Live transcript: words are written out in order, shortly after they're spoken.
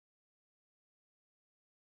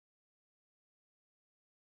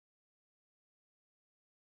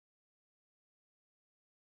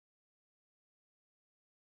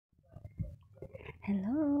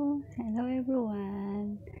Hello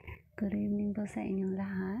everyone. Good evening po sa inyong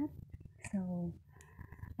lahat. So,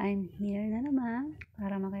 I'm here na naman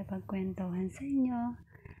para makipagkwentuhan sa inyo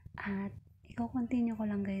at i-continue ko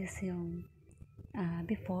lang guys yung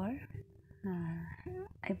before uh,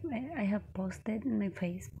 I have posted in my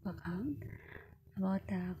Facebook account about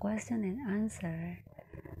the question and answer.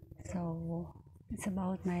 So, it's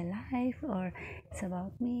about my life or it's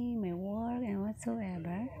about me, my work and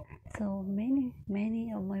whatsoever. So many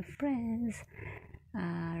of my friends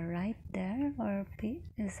right there or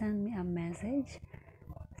send me a message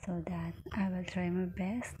so that I will try my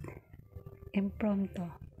best impromptu.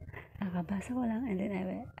 Nakabasa ko lang and then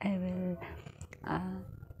uh,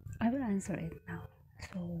 I will answer it now.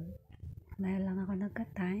 So, ngayon lang ako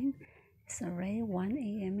nagka-time. It's already 1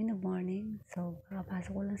 a.m. in the morning. So,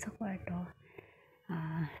 kakapasok ko lang sa kwarto.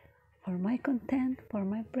 For my content, for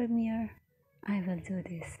my premiere, I will do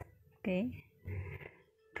this. Okay?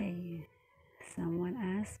 Okay. Someone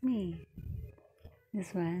asked me this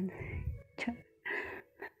one.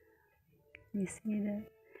 You see that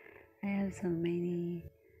I have so many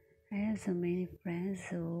friends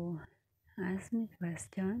who ask me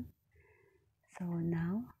question. So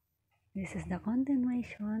now this is the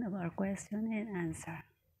continuation of our question and answer.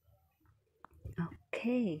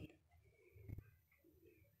 Okay.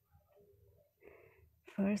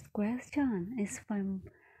 First question is from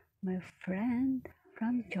my friend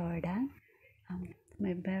from Jordan.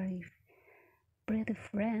 My very pretty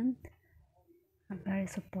friend. Very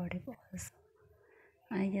supportive also.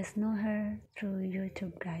 I just know her through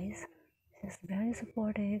YouTube, guys. She's very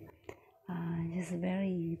supportive. She's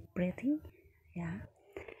very pretty. Yeah.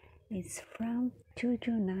 It's from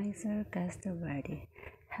Chuchu Nicer Castroverde.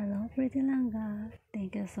 Hello, pretty Langa.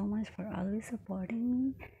 Thank you so much for always supporting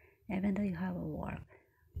me, even though you have a work.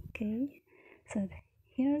 Okay. So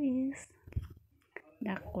here is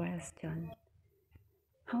the question.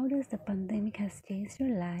 How does the pandemic has changed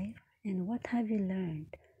your life, and what have you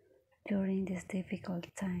learned during these difficult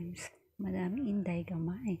times? Madam Inday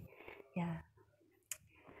Gamay. Yeah.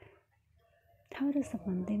 How does the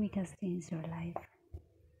pandemic has changed your life?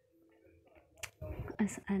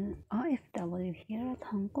 As an OFW here at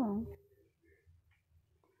Hong Kong,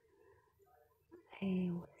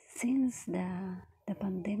 since the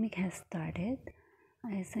pandemic has started,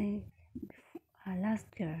 I think last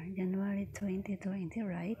year, January 2020,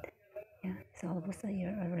 right? Yeah, it's almost a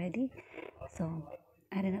year already. So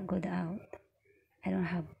I did not go out. I don't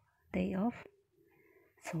have day off.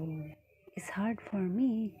 So it's hard for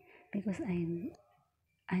me because I'm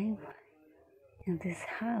in this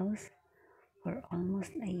house for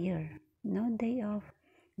almost a year. No day off.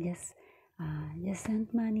 Just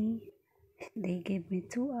send money. They gave me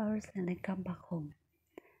 2 hours and I come back home.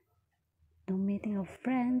 No meeting of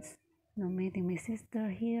friends. No meeting my sister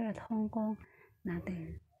here at Hong Kong.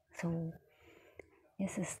 Nothing. So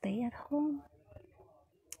just stay at home.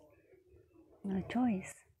 No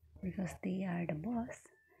choice because they are the boss.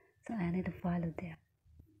 So I need to follow them.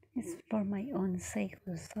 It's for my own sake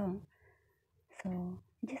also. So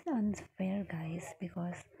just unfair, guys,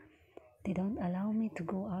 because they don't allow me to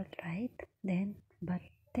go out, right? But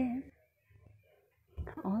then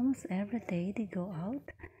almost every day they go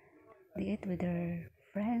out. They eat with their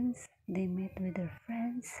friends. They meet with their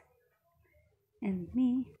friends. And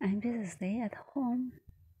me, I'm just stay at home.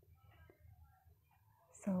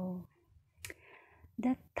 So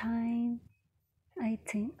that time I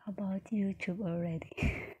think about YouTube already.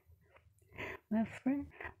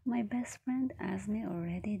 My best friend asked me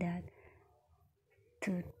already that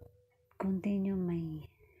to continue my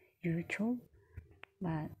YouTube,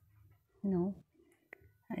 but no,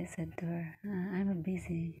 I said to her, I'm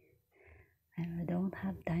busy. I don't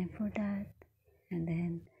have time for that. And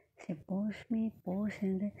then she pushed me,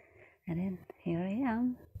 and then here I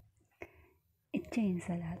am. It changed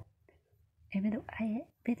a lot. Even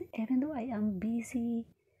though I am busy,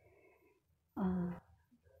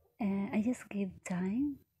 I just give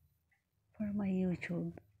time for my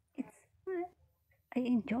YouTube. I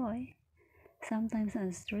enjoy. Sometimes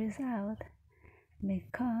I'm stressed out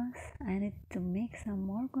because I need to make some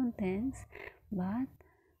more contents, but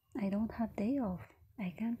I don't have day off.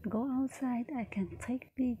 I can't go outside. I can't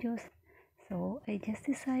take videos. So I just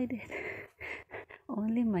decided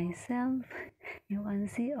only myself. You can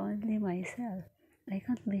see only myself. I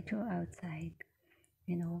can't video outside.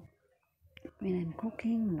 When I'm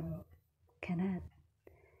cooking, no, cannot.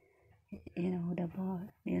 The boss.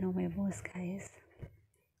 My boss, guys.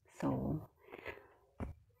 So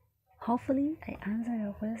hopefully I answer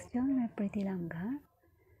your question, my pretty Langa.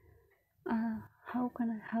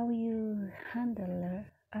 How you handle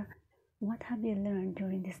What have you learned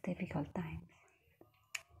during these difficult times?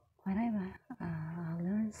 What I've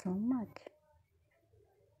learned so much.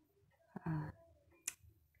 Uh,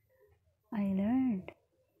 I learned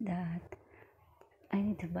that I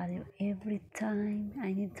need to value every time.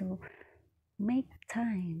 I need to make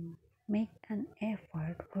time, make an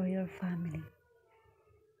effort for your family.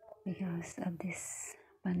 Because of this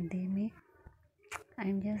pandemic,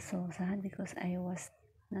 I'm just so sad because I was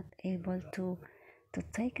not able to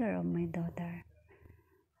take care of my daughter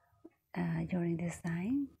during this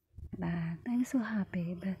time. But I'm so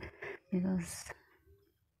happy because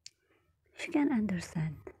she can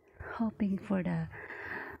understand, hoping for the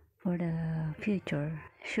future.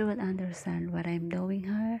 She will understand what I'm doing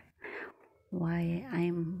her, why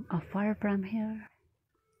I'm far from here.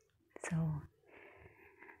 So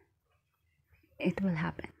it will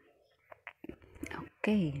happen.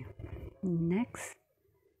 Okay, next.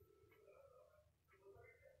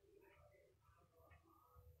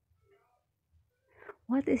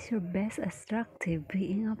 What is your best attractive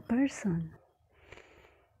being a person?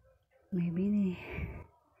 Maybe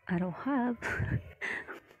I don't have.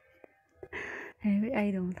 Maybe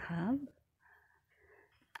I don't have.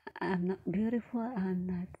 I'm not beautiful. I'm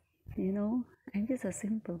not, you know, I'm just a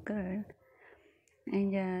simple girl.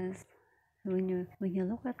 And just when you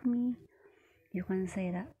look at me, you can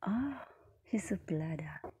say that, oh, she's so glad.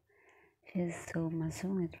 She's so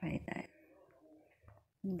masungit right there.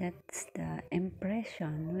 That's the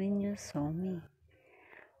impression when you saw me.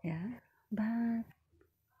 Yeah. But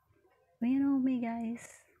when you know me, guys,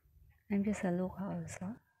 I'm just a local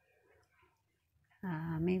also.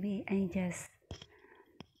 Maybe I just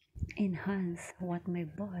enhance what my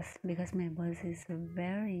boss, because my boss is a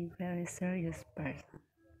very, very serious person.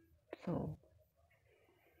 So,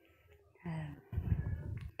 uh,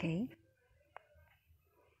 okay.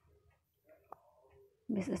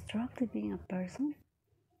 This attractive being a person,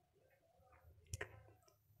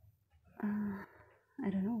 I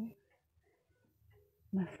don't know.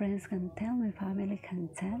 My friends can tell, my family can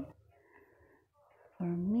tell. For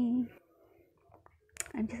me,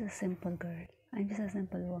 I'm just a simple girl. I'm just a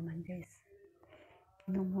simple woman, guys.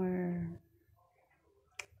 No more,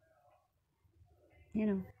 you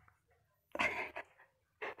know, I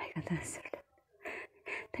can't answer that.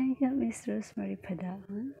 Thank you, Miss Rosemary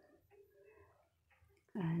Padaan.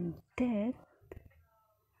 And that,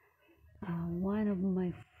 one of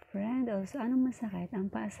my friend also, anong masakit?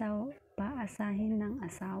 Ang paasahin ng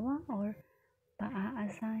asawa or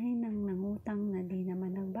paaasahin ng nangutang na di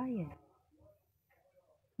naman nagbayad?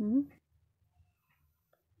 Hmm?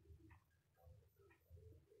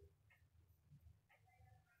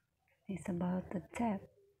 It's about the debt.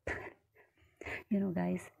 You know,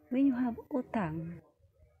 guys, when you have utang,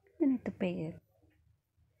 you need to pay it.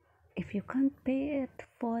 If you can't pay it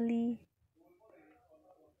fully,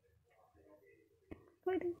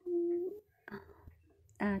 pwede,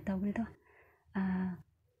 tawag nito,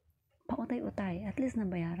 pautay-utay, at least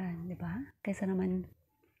nabayaran, di ba? Kaysa naman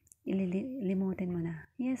ililimutin mo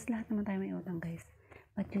na. Yes, lahat naman tayo may utang, guys.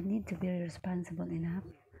 But you need to be responsible enough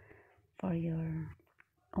for your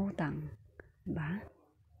utang, di ba?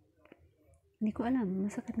 Hindi ko alam,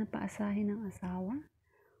 masakit na paasahin ng asawa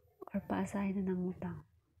or paasahin na ng utang.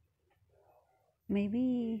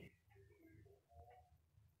 Maybe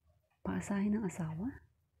paasahin ng asawa?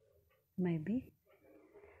 Maybe.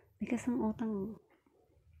 Because ang utang,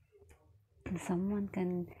 someone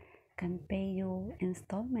can pay you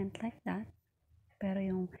installment like that. Pero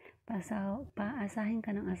yung paasahin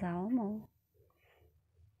ka ng asawa mo,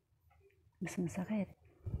 mas masakit.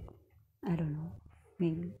 I don't know.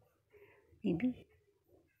 Maybe.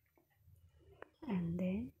 And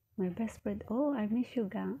then, my best friend, oh, I miss you,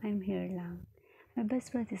 gang. I'm here lang. My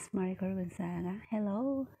best friend is Maricor Gonzaga.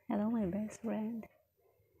 Hello. Hello, my best friend.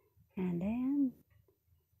 And then,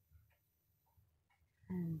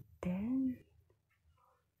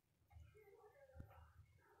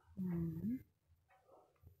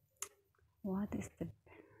 what is the,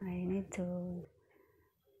 I need to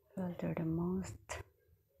filter the most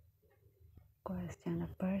question, the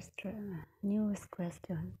first newest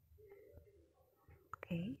question.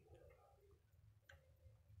 Okay.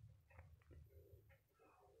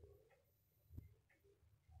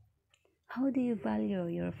 How do you value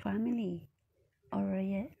your family or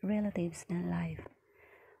relatives in life?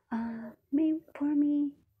 For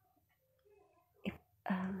me, if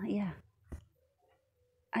yeah,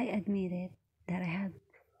 I admit it that I had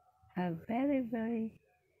a very, very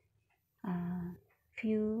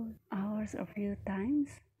few hours or few times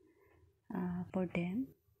for them,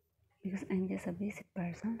 because I'm just a busy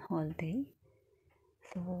person whole day.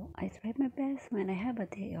 So I try my best when I have a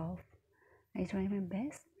day off. I try my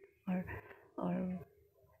best, or or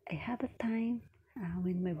I have a time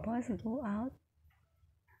when my boss go out.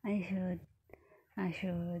 I should I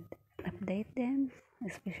should update them,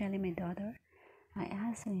 especially my daughter. I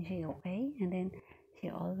ask when she okay, and then she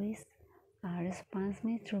always responds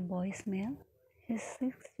me through voicemail. She's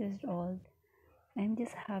 6 years old. I'm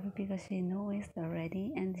just happy because she knows it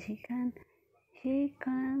already, and she can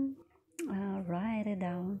write it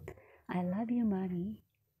down. I love you, mommy.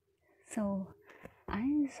 So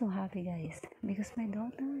I'm so happy, guys, because my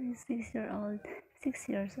daughter is 6 year old. 6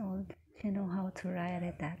 years old. She know how to write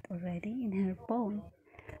it that already in her phone.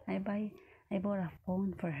 I buy I bought a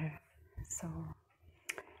phone for her. So,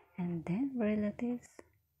 and then relatives,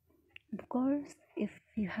 of course, if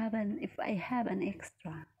I have an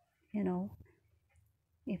extra, you know,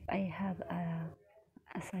 if I have a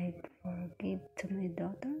aside for give to my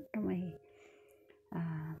daughter, to my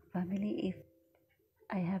family, if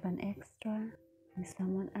I have an extra, and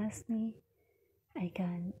someone asks me, I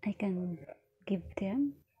can give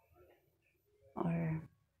them, or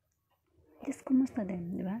just kumusta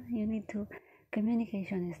them, di ba? You need to,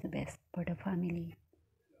 communication is the best for the family,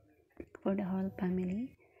 for the whole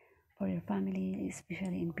family, for your family,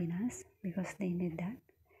 especially in Pinas, because they need that.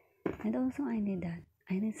 And also I need that.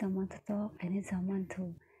 I need someone to talk. I need someone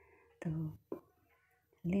to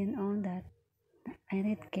lean on that. I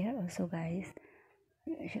need care also, guys.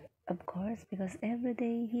 Of course, because every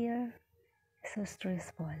day here is so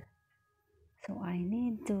stressful. So I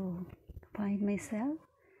need to find myself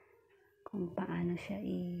kung paano siya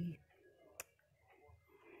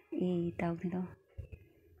tawag nito,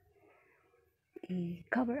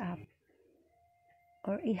 i-cover up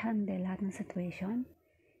or i-handle lahat ng situation.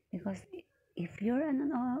 Because if you're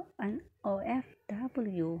an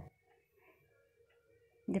OFW,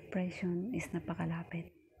 depression is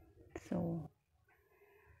napakalapit. So,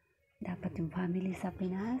 dapat yung family sa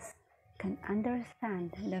Pinas can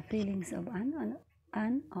understand the feelings of an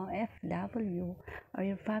OFW or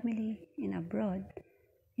your family in abroad.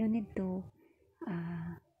 You need to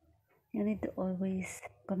always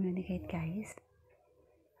communicate, guys.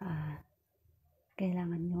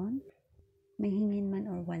 Kailangan yun, may hingin man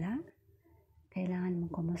or wala, kailangan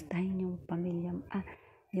mong kumustahin yung pamilya,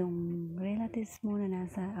 yung relatives mo na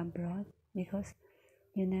nasa abroad, because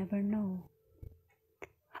you never know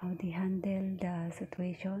how they handle the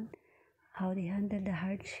situation, how they handle the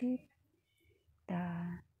hardship, the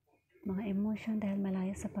mga emotion dahil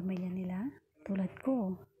malayo sa pamilya nila. Tulad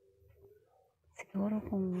ko, siguro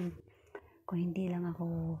kung hindi lang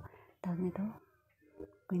ako, tawag nito,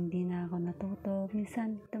 kung hindi na ako natuto,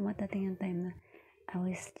 minsan dumadating yung time na I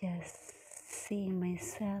was just seeing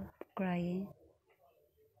myself crying.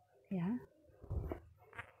 Yeah,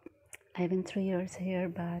 I've been 3 years here,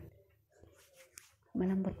 but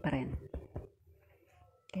malambot pa rin.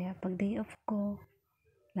 Kaya pag day off ko,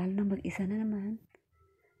 lalo na mag-isa na naman,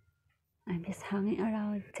 I'm just hanging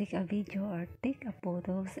around, take a video or take a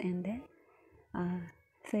photos, and then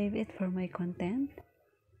save it for my content.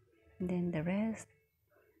 And then the rest,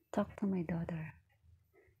 talk to my daughter,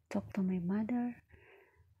 talk to my mother,